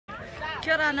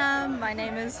Kia ora, my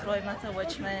name is Roy Mata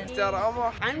Witchman.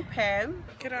 I'm Pam.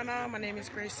 Kia ora, my name is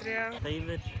Grace Ria.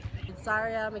 David.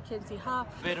 Zaria Mackenzie Harp.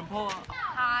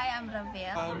 Hi, I'm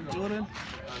Ravia. I'm Jordan.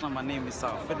 My name is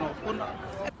Fidno Puna.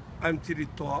 I'm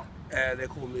Tirito, they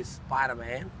call me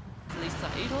Spider-Man.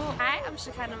 Hi, I'm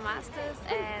Shikana Masters,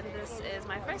 and this is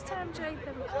my first time joining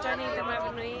Te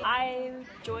Maeva Nui. I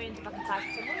joined Vaka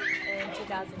Takitumu in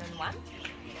 2001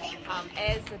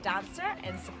 as a dancer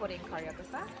and supporting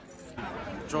choreographer.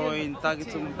 Joined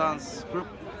Takitumu dance group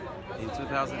in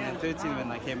 2013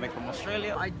 when I came back from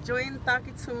Australia. I joined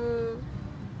Takitumu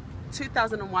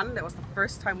 2001. That was the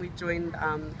first time we joined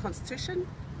Constitution,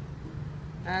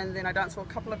 and then I danced for a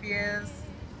couple of years.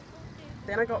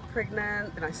 Then I got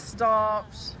pregnant, then I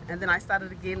stopped, and then I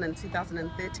started again in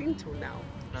 2013 till now.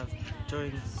 I've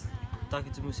joined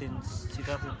Takitumu since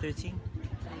 2013.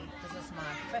 This is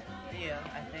my 5th year,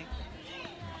 I think.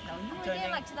 No, you were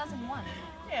there like 2001.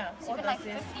 Yeah, So you've been like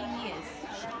 15 years.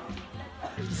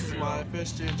 This is my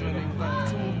first year joining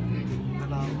Takitumu,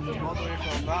 and I'm all the way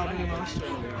from Melbourne in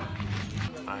Australia.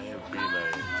 I have been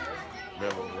a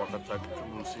member of Vaka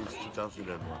Takitumu since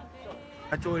 2001.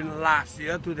 I joined last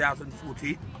year,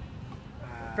 2014.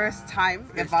 First time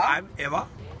First ever. time ever.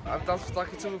 I've danced for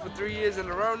Takitumu for 3 years in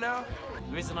a row now.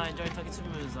 The reason I enjoy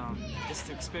Takitumu is just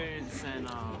to experience and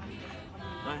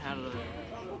learn how to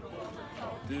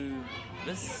do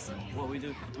this, what we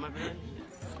do for Te Maeva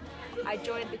Nui. I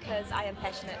joined because I am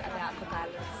passionate about Cook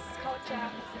Island's culture,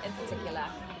 in particular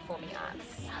performing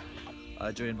arts.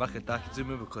 I joined Vaka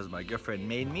Takitumu because my girlfriend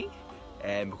made me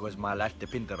and because my life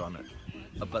depended on it.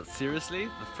 But seriously,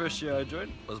 the first year I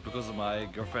joined was because of my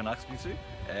girlfriend asked me to,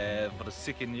 and for the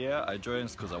second year I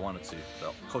joined because I wanted to.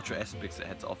 The cultural aspects it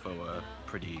had to offer were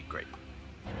pretty great.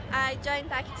 I joined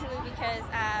Takitumu because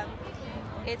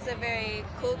it's a very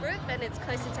cool group and it's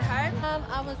closer to home.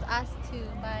 I was asked to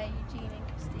by Eugene and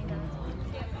Christina.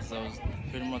 So I was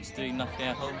pretty much doing nothing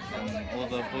at home and all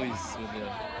the boys were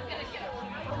there.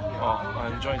 Oh,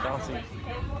 I enjoy dancing.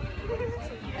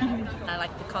 I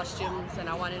like the costumes and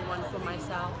I wanted one for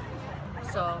myself,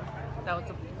 so that was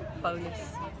a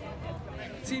bonus.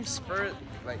 Team spirit,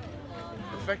 like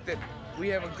the fact that we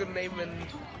have a good name in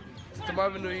Te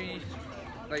Maeva Nui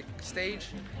like stage,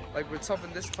 like we're top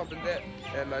in this, top in that,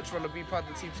 and I just want to be part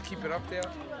of the team to keep it up there.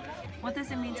 What does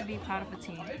it mean to be part of a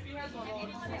team?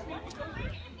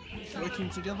 Working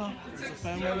together as a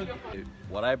family.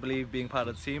 What I believe being part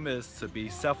of the team is to be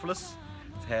selfless,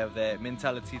 to have that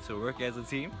mentality to work as a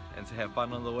team and to have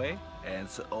fun on the way, and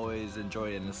to always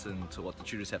enjoy and listen to what the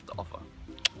tutors have to offer.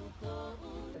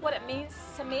 What it means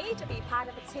to me to be part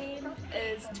of a team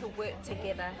is to work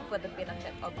together for the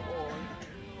benefit of all.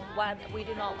 We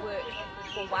do not work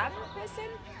for one person,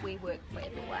 we work for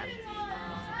everyone.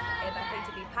 And I think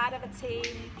to be part of a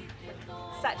team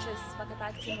such as Vaka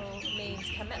Takitumu means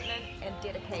commitment and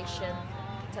dedication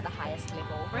to the highest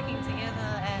level. Working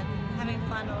together and having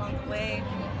fun along the way,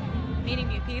 meeting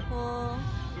new people.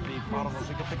 Be part of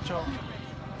a bigger picture,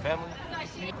 family. That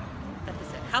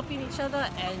is it. Helping each other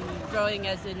and growing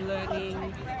as in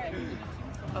learning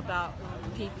about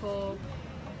people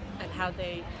and how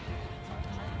they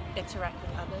interact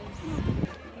with others.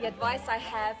 The advice I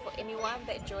have for anyone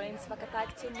that joins Vaka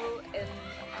Takitumu in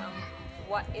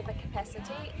whatever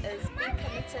capacity is be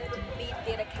committed, be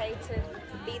dedicated,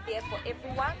 be there for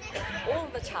everyone all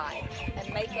the time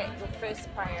and make it your first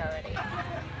priority.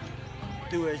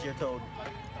 Do as you're told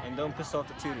and don't piss off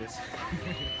the tutors.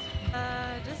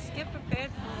 Just get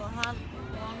prepared for hard,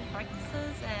 long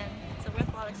practices, and it's a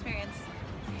worthwhile experience.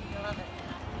 You'll love it.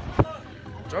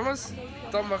 Drummers,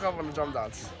 don't muck up on the drum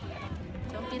dance.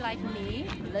 Don't be like me.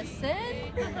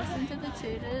 Listen to the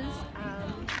tutors.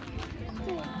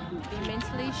 Be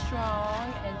mentally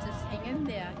strong and just hang in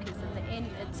there, because in the end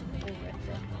it's all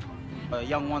worth it.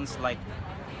 Young ones like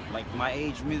my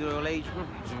age, middle age group,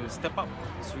 to step up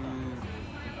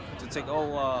to take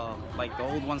over. Like the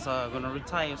old ones are gonna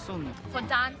retire soon. For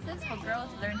dancers, for girls,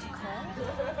 learn to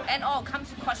cook. And come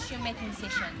to costume making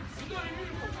sessions.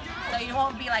 So you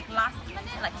won't be like last minute,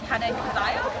 like Hana and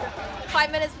Kazaya,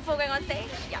 5 minutes before going on stage.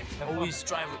 Yeah. Always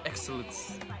strive with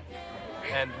excellence.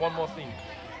 And one more thing.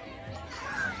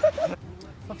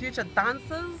 For future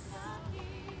dancers,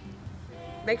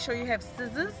 make sure you have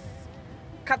scissors,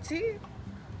 kati,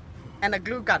 and a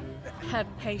glue gun. Have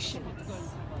patience.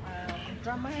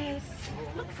 Drummers,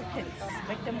 look for kids,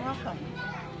 make them welcome,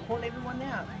 call everyone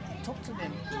out, talk to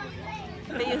them.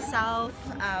 Be yourself,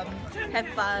 have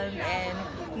fun, and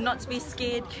not to be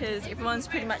scared because everyone's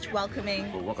pretty much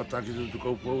welcoming. For Vaka Takitumu to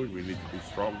go forward, we need to be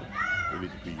strong, we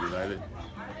need to be united.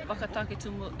 Vaka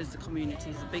Takitumu is the community,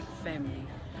 it's a big family.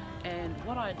 And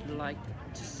what I'd like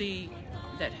to see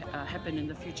that happen in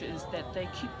the future is that they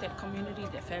keep that community,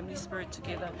 that family spirit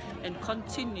together, and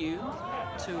continue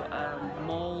to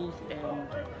mold and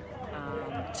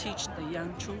teach the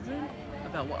young children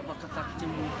about what Vaka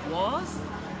Takitumu was,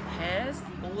 has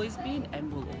always been,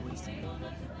 and will always be.